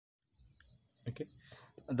Okay.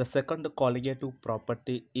 The second colligative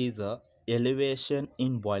property is elevation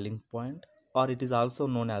in boiling point, or it is also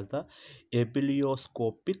known as the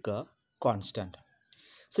ebullioscopic constant.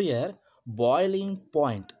 So here boiling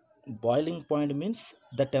point means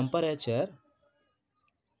the temperature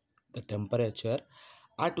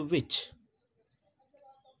at which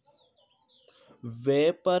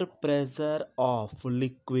vapor pressure of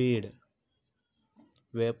liquid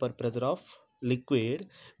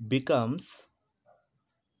becomes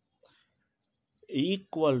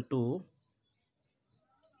equal to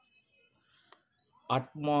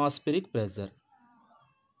atmospheric pressure.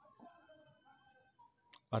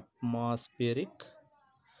 Atmospheric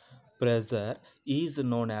pressure is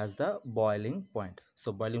known as the boiling point.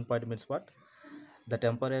 So boiling point means what? The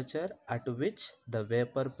temperature at which the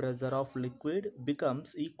vapor pressure of liquid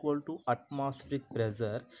becomes equal to atmospheric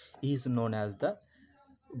pressure is known as the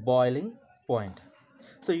boiling point.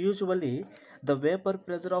 So usually the vapor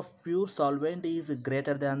pressure of pure solvent is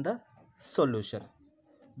greater than the solution,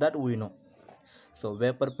 that we know. So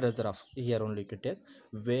vapor pressure of, here only you can take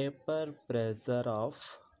vapor pressure of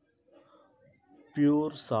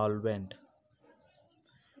pure solvent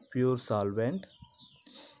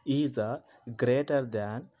is greater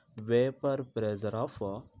than vapor pressure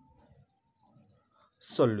of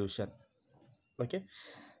solution. Okay.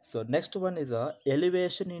 So next one is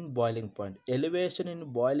elevation in boiling point. Elevation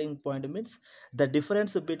in boiling point means the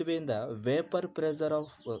difference between the vapor pressure of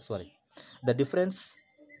the difference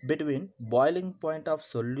between boiling point of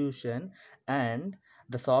solution and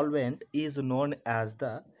the solvent is known as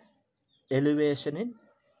the elevation in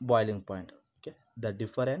boiling point. Okay, the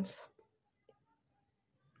difference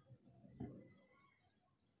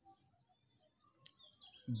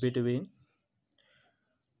between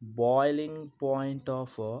boiling point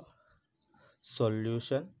of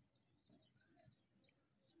solution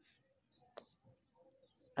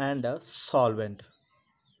and a solvent.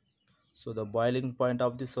 So the boiling point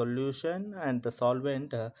of the solution and the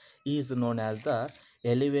solvent is known as the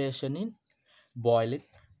elevation in boiling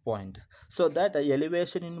point. So that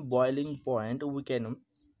elevation in boiling point we can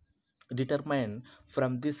determine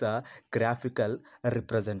from this graphical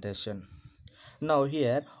representation. Now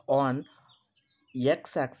here on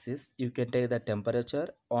x-axis you can take the temperature,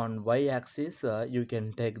 on y-axis you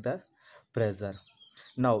can take the pressure.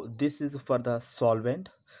 Now this is for the solvent,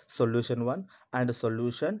 solution 1 and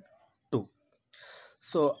solution 2.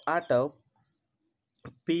 So at a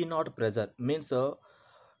P naught pressure means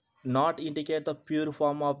not indicate the pure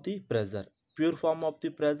form of the pressure. Pure form of the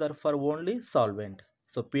pressure for only solvent.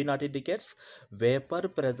 So P naught indicates vapor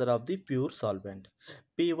pressure of the pure solvent.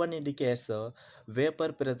 P1 indicates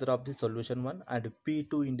vapor pressure of the solution 1 and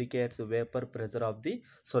P2 indicates vapor pressure of the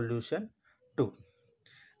solution 2.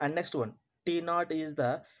 And next one, T naught is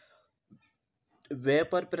the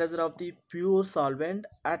vapor pressure of the pure solvent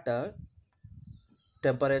at a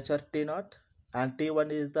temperature T naught, and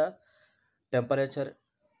T1 is the temperature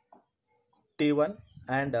T1,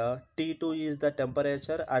 and T2 is the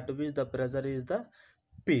temperature at which the pressure is the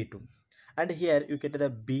P2. And here you get the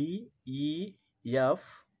B, E,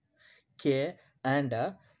 F, K and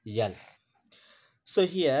L. So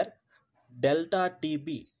here delta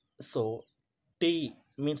TB, so T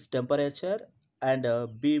means temperature and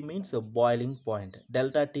B means boiling point.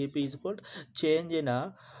 Delta TB is called change in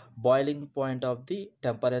a boiling point of the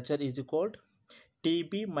temperature is called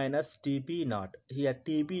TB minus TB naught. Here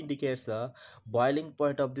TB indicates the boiling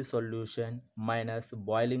point of the solution minus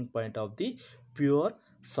boiling point of the pure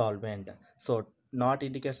solvent. So naught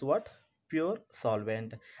indicates what? Pure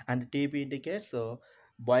solvent, and TB indicates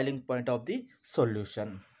boiling point of the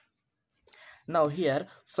solution. Now here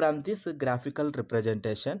from this graphical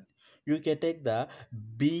representation you can take the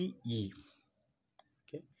BE.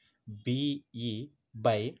 Okay, BE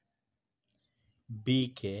by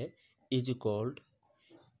BK is equal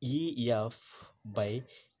EF by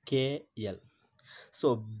KL.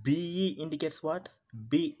 So BE indicates what?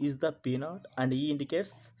 B is the P naught and E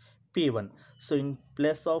indicates P1. So in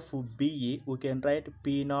place of BE we can write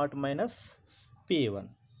P naught minus P1.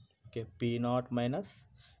 Okay, P naught minus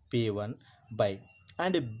P1 by,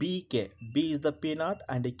 and BK, B is the P naught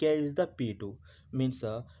and K is the P2, means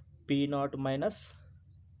P naught minus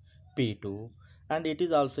P2, and it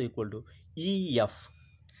is also equal to EF.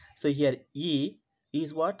 So here E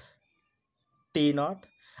is what? T naught,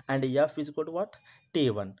 and F is equal to what?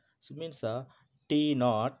 T1. So means T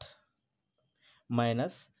naught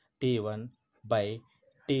minus T1 by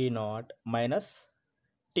T naught minus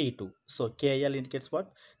T2. So KL indicates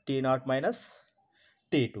what? T naught minus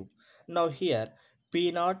T2. Now here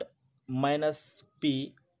P naught minus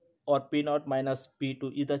P or P naught minus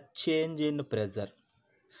P2 is the change in pressure.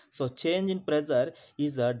 So change in pressure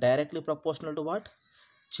is directly proportional to what?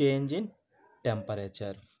 Change in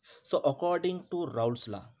temperature. So according to Raoult's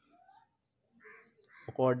law,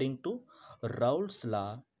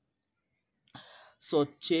 so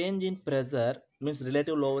change in pressure means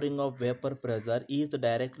relative lowering of vapor pressure is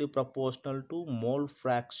directly proportional to mole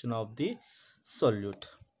fraction of the solute.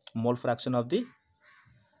 Mole fraction of the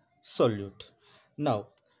solute. Now,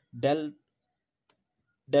 del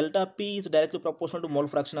delta P is directly proportional to mole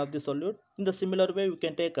fraction of the solute. In the similar way, we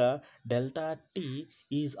can take a delta T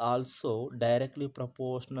is also directly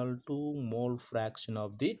proportional to mole fraction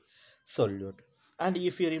of the solute. And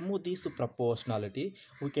if you remove this proportionality,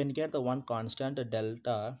 we can get the one constant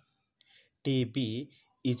delta TB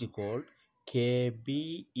is equal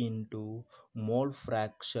Kb into mole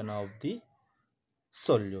fraction of the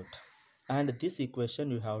solute. And this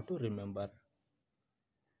equation you have to remember.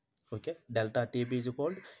 Okay, delta TB is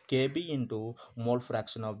equal Kb into mole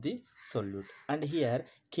fraction of the solute. And here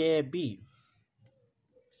Kb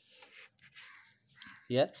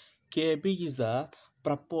is a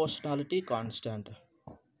proportionality constant.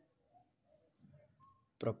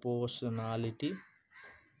 Proportionality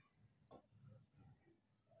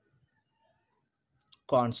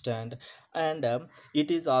constant, and it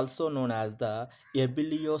is also known as the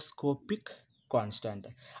ebullioscopic constant.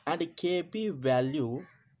 And Kb value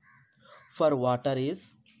for water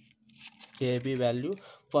is Kb value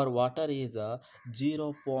for water is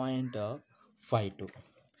 0.52,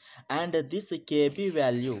 and this Kb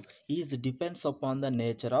value is depends upon the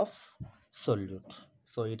nature of solute.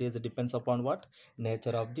 So it is depends upon what?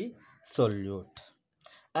 Nature of the solute.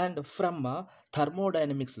 And from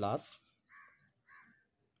thermodynamics laws,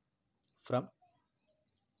 from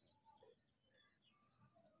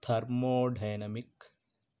thermodynamic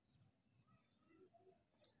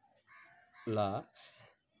law,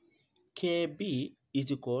 Kb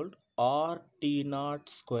is equal RT naught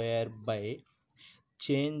square by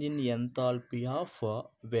change in enthalpy of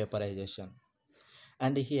vaporization.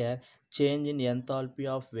 And here change in enthalpy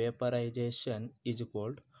of vaporization is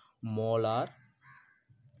equal molar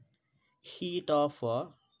heat of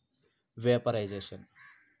vaporization.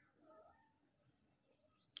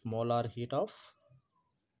 Molar heat of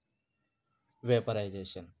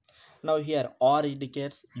vaporization. Now here R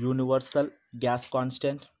indicates universal gas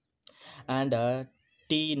constant, and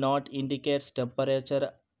T naught indicates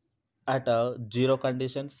temperature at zero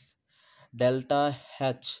conditions. Delta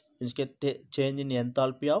H indicates change in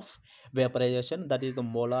enthalpy of vaporization, that is the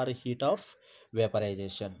molar heat of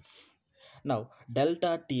vaporization. Now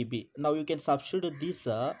delta TB, now you can substitute this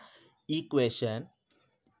equation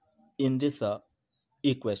in this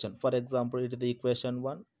equation. For example, it is the equation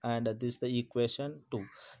 1 and this is the equation 2.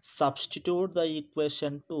 Substitute the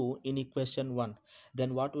equation 2 in equation 1,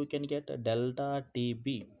 then what we can get? Delta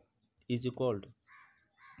TB is equal to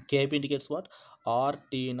Kb indicates what?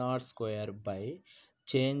 RT naught square by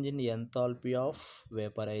change in enthalpy of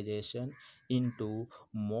vaporization into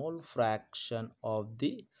mole fraction of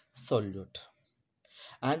the solute.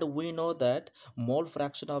 And we know that mole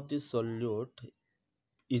fraction of the solute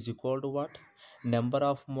is equal to what? Number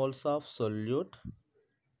of moles of solute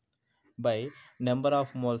by number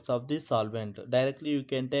of moles of the solvent. Directly you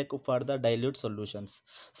can take for the dilute solutions.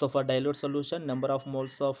 So for dilute solution, number of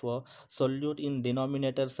moles of solute in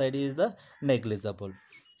denominator side is the negligible.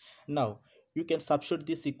 Now you can substitute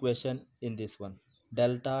this equation in this one.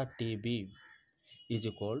 Delta TB is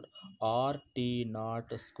equal RT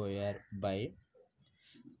naught square by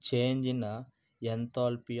change in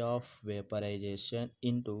enthalpy of vaporization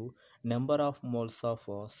into number of moles of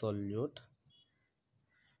solute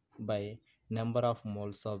by number of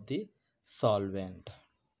moles of the solvent.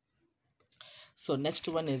 So next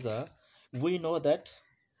one is we know that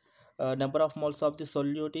number of moles of the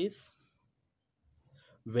solute is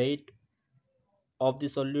weight of the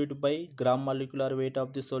solute by gram molecular weight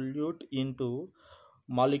of the solute into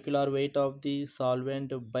molecular weight of the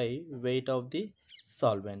solvent by weight of the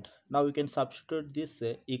solvent. Now we can substitute this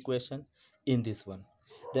equation in this one,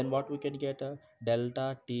 then what we can get?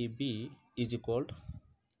 Delta TB is equal to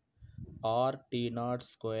RT naught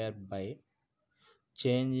square by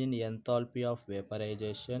change in enthalpy of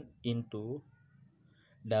vaporization into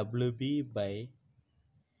Wb by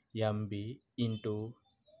Mb into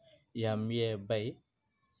Ma by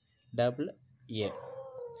double A.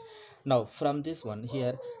 Now from this one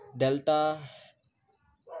here, delta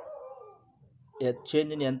a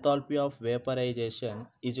change in enthalpy of vaporization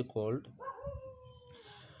is equal to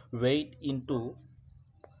weight into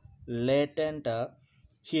latent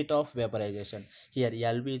heat of vaporization. Here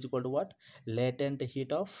Lv is equal to what? Latent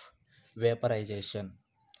heat of vaporization.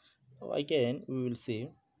 Again we will see.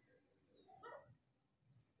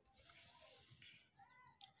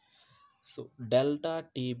 So delta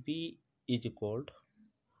TB is equal to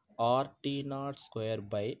RT naught square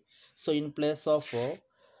by, so in place of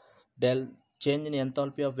del change in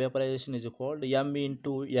enthalpy of vaporization is equal to m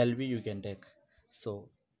into LV you can take. So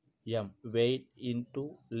m weight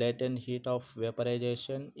into latent heat of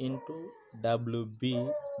vaporization into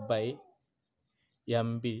WB by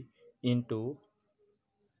MB into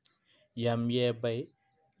MA by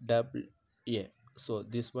WA. So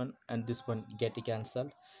this one and this one get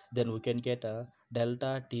cancelled. Then we can get a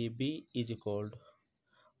delta TB is equal to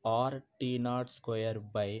RT naught square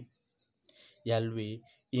by LV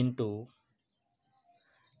into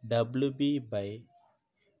WB by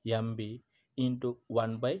MB into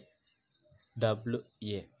 1 by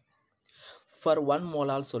WA. For 1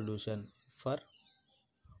 molar solution, for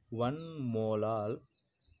 1 molar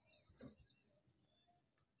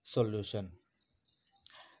solution,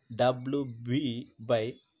 WB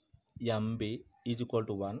by MB is equal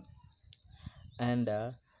to 1 and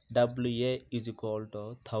WA is equal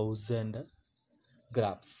to 1000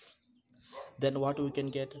 grams. Then what we can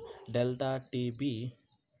get, delta TB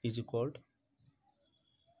is equal to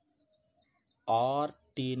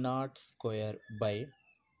RT naught square by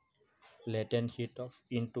latent heat of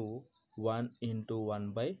into 1 into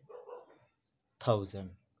 1 by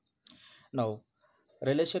 1000. Now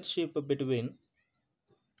relationship between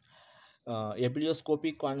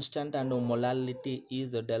ebullioscopic constant and molality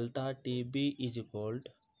is delta TB is equal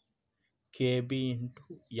to KB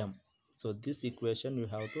into M. So this equation you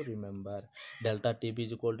have to remember, delta TB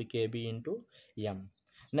is equal to KB into M.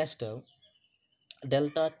 Next,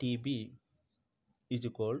 delta TB is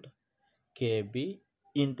equal to KB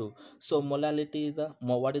into, so molality is the,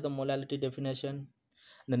 what is the molality definition?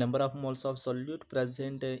 The number of moles of solute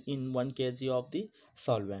present in 1 kg of the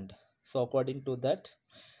solvent. So according to that,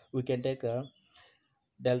 we can take a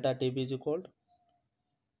delta TB is equal to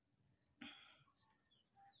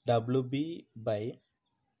WB by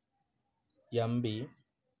MB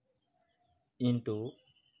into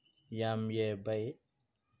MA by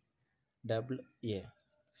WA.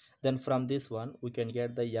 Then from this one we can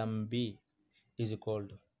get the MB is equal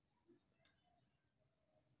to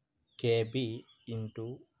KB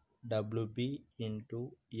into WB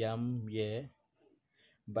into MA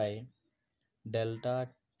by delta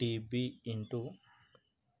TB into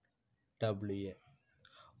WA.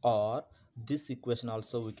 Or this equation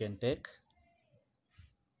also we can take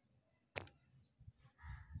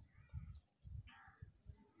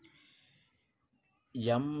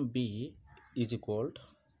MB is equal to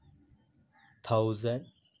 1000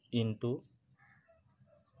 into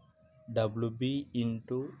WB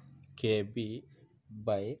into KB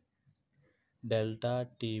by delta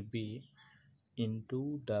TB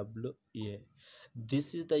into WA.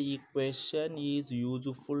 This is the equation is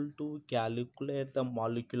useful to calculate the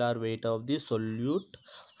molecular weight of the solute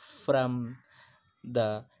from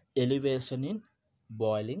the elevation in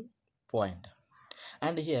boiling point.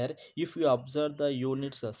 And here if you observe the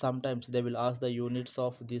units, sometimes they will ask the units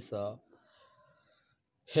of this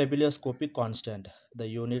Hebelioscopic constant. The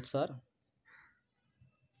units are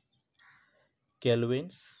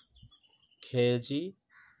kelvins, kg,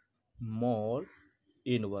 mole,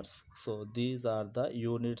 inverse. So these are the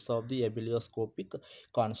units of the Hebelioscopic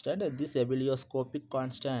constant. And this Hebelioscopic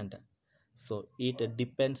constant, so it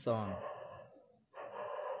depends on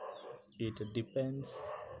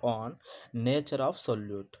nature of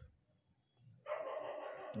solute,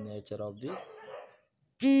 nature of the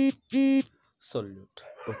solute.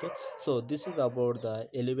 Okay, so this is about the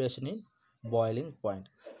elevation in boiling point.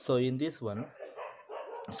 So in this one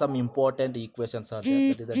some important equations are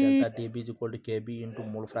there, that is the delta TB is equal to KB into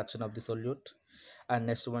mole fraction of the solute, and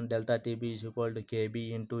next one delta TB is equal to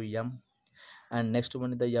KB into M, and next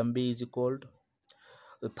one the MB is equal to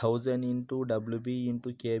 1000 into WB into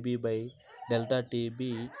KB by delta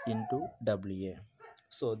TB into WA.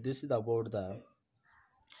 So this is about the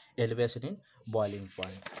elevation in boiling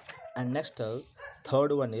point. And next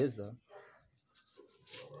third one is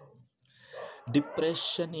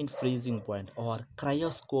depression in freezing point or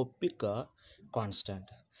cryoscopic constant.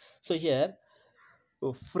 So here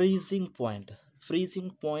freezing point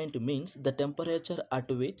means the temperature at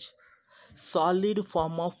which solid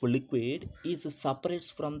form of liquid is separates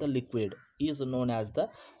from the liquid is known as the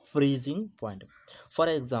freezing point. For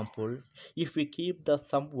example, if we keep the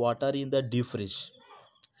some water in the deep fridge,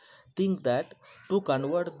 think that to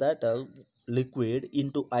convert that liquid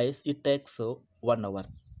into ice it takes 1 hour,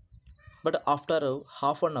 but after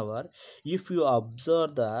half an hour if you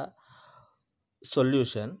observe the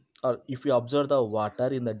solution, or if you observe the water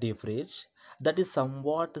in the deep fridge, that is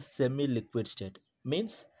somewhat semi liquid state,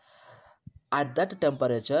 means at that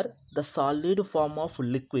temperature the solid form of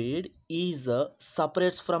liquid is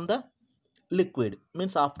separates from the liquid,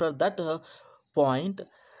 means after that point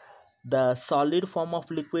the solid form of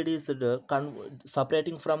liquid is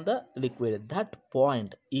separating from the liquid. That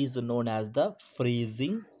point is known as the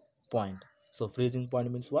freezing point. So freezing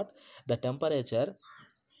point means what? The temperature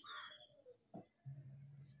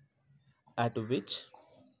at which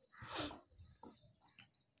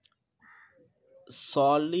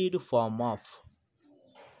solid form of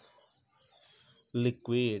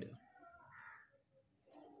liquid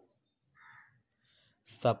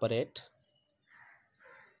separate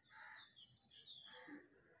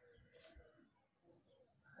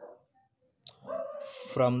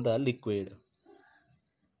from the liquid.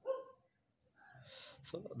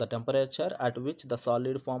 So the temperature at which the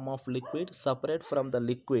solid form of liquid separate from the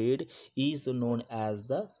liquid is known as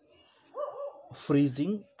the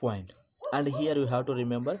freezing point. And here you have to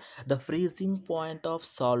remember, the freezing point of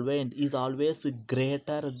solvent is always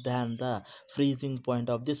greater than the freezing point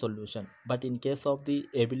of the solution. But in case of the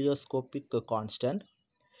ebullioscopic constant,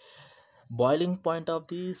 boiling point of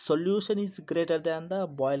the solution is greater than the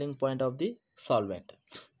boiling point of the solvent.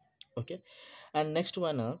 Okay. And next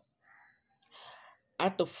one,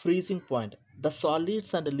 at the freezing point the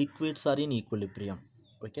solids and liquids are in equilibrium.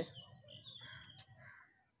 Okay,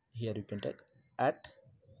 here you can take at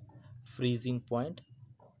freezing point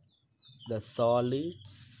the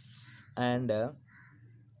solids and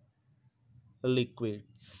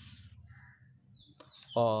liquids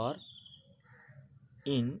are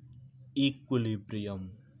in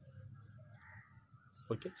equilibrium.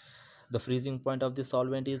 Okay, the freezing point of the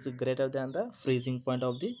solvent is greater than the freezing point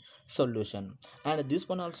of the solution. And this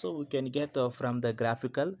one also we can get from the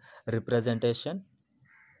graphical representation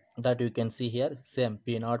that you can see here. Same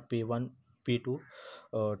p0, p1, p2,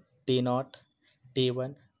 t naught,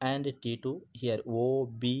 t1 and t2. Here o,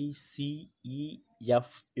 b, c, e,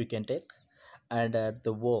 f you can take, and at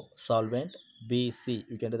the o solvent, b, c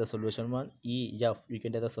you can take the solution 1, e, f you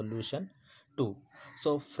can take the solution 2.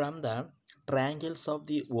 So from the triangles of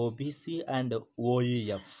the obc and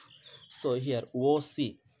oef, so here oc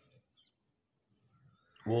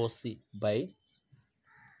by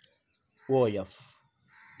of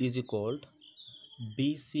is equal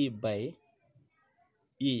bc by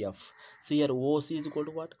ef. So here OC is equal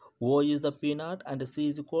to what? O is the P naught and C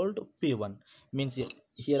is equal to P1. Means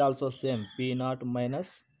here also same P naught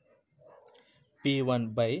minus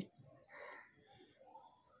P1 by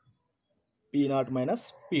P naught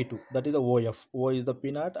minus P2. That is the OF. O is the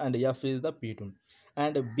P naught and F is the P2.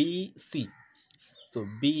 And BC. So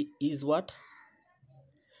B is what?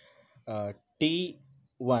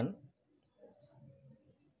 T1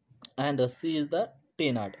 and C is the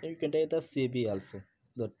T naught. You can take the CB also.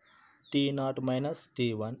 The T naught minus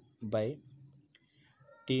T1 by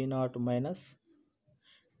T naught minus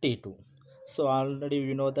T2. So already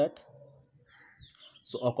you know that.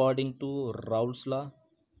 So according to Raoult's law,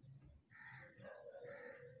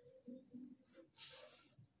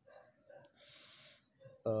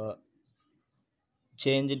 uh,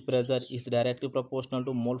 change in pressure is directly proportional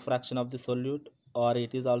to mole fraction of the solute, or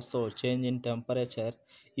it is also change in temperature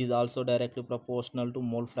is also directly proportional to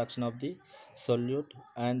mole fraction of the solute.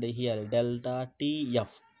 And here delta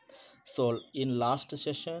tf. So in last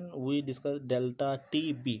session we discussed delta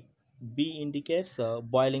tb. B indicates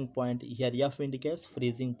boiling point, here f indicates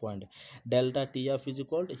freezing point. Delta tf is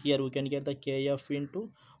equal to, here we can get the kf into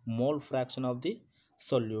mole fraction of the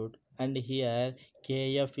solute, and here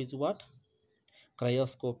kf is what?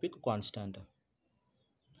 Cryoscopic constant.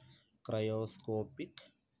 Cryoscopic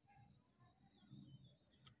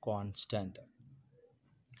constant.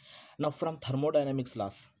 Now from thermodynamics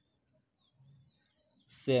laws,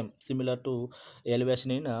 same similar to elevation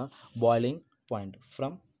in a boiling point.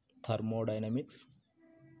 From thermodynamics,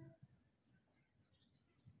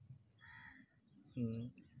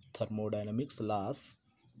 thermodynamics laws,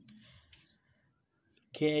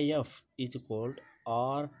 kf is equal to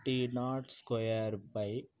RT naught square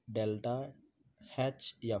by delta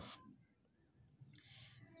hf.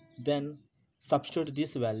 Then substitute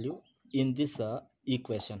this value in this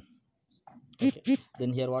equation. Okay,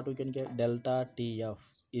 then here what we can get? Delta tf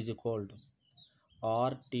is equal to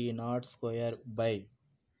RT naught square by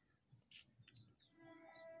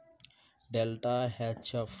delta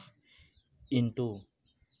hf into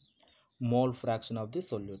mole fraction of the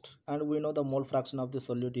solute. And we know the mole fraction of the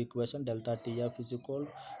solute equation, delta tf is equal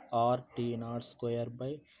RT naught square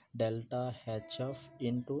by delta hf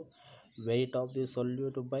into weight of the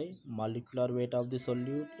solute by molecular weight of the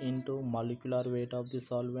solute into molecular weight of the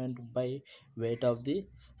solvent by weight of the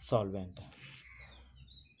solvent.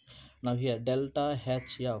 Now here delta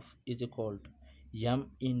HF is equal to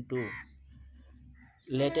m into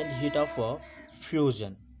latent heat of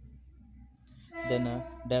fusion. Then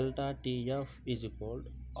delta TF is equal to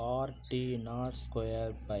RT naught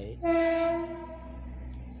square by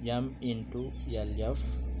m into LF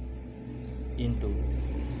into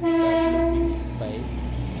WB by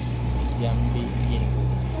MB into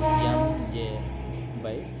MA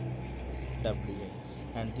by WA,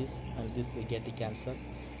 and this get cancelled.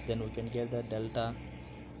 Then we can get the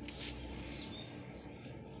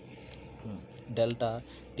delta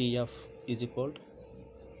TF is equal to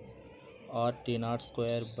RT naught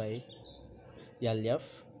square by LF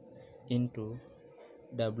into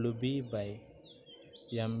WB by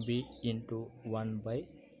MB into 1 by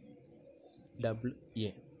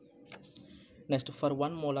WA. Next, for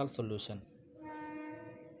 1 molar solution,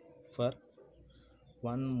 for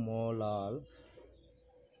 1 molar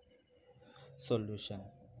solution,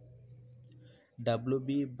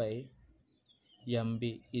 WB by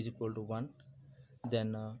MB is equal to 1.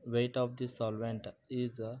 Then weight of the solvent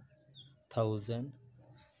is 1000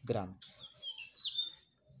 grams.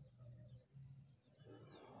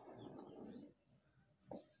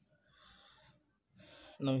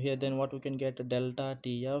 Now here then what we can get, delta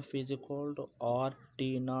TF is equal to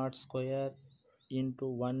RT naught square into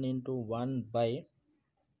 1 into 1 by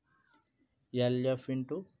LF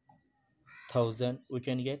into 1000 we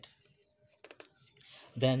can get.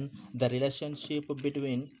 Then the relationship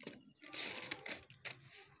between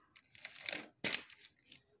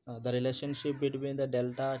the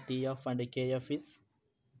delta TF and KF is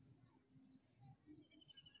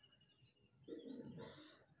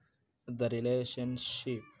the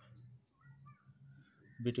relationship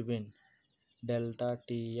between delta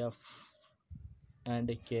TF and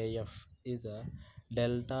KF is a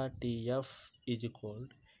delta TF is equal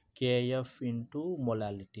to KF into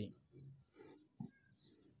molality.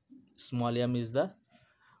 Small m is the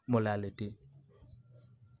molality,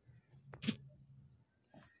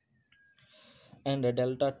 and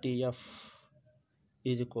delta TF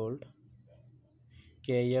is equal to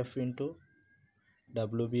KF into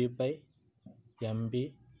WB by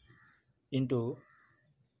MB into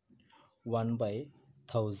 1 by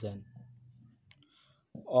 1000,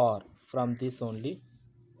 or from this only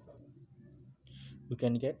we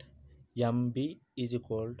can get MB is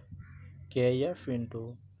equal to KF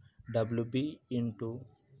into WB into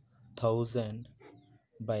 1000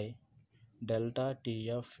 by delta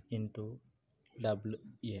TF into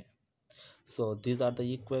WA. So these are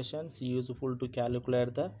the equations useful to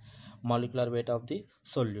calculate the molecular weight of the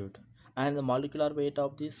solute. And the molecular weight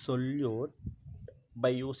of the solute by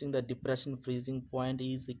using the depression freezing point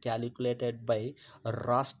is calculated by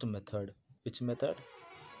Rast method. Which method?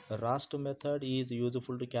 Rast method is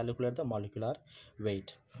useful to calculate the molecular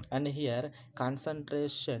weight. And here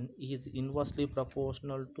concentration is inversely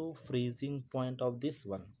proportional to freezing point of this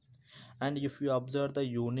one. And if you observe the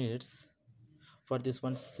units for this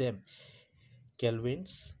one, same: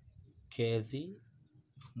 kelvins, kg,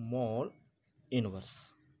 mole,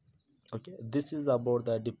 inverse. Okay, this is about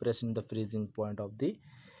the depression, the freezing point of the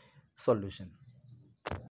solution.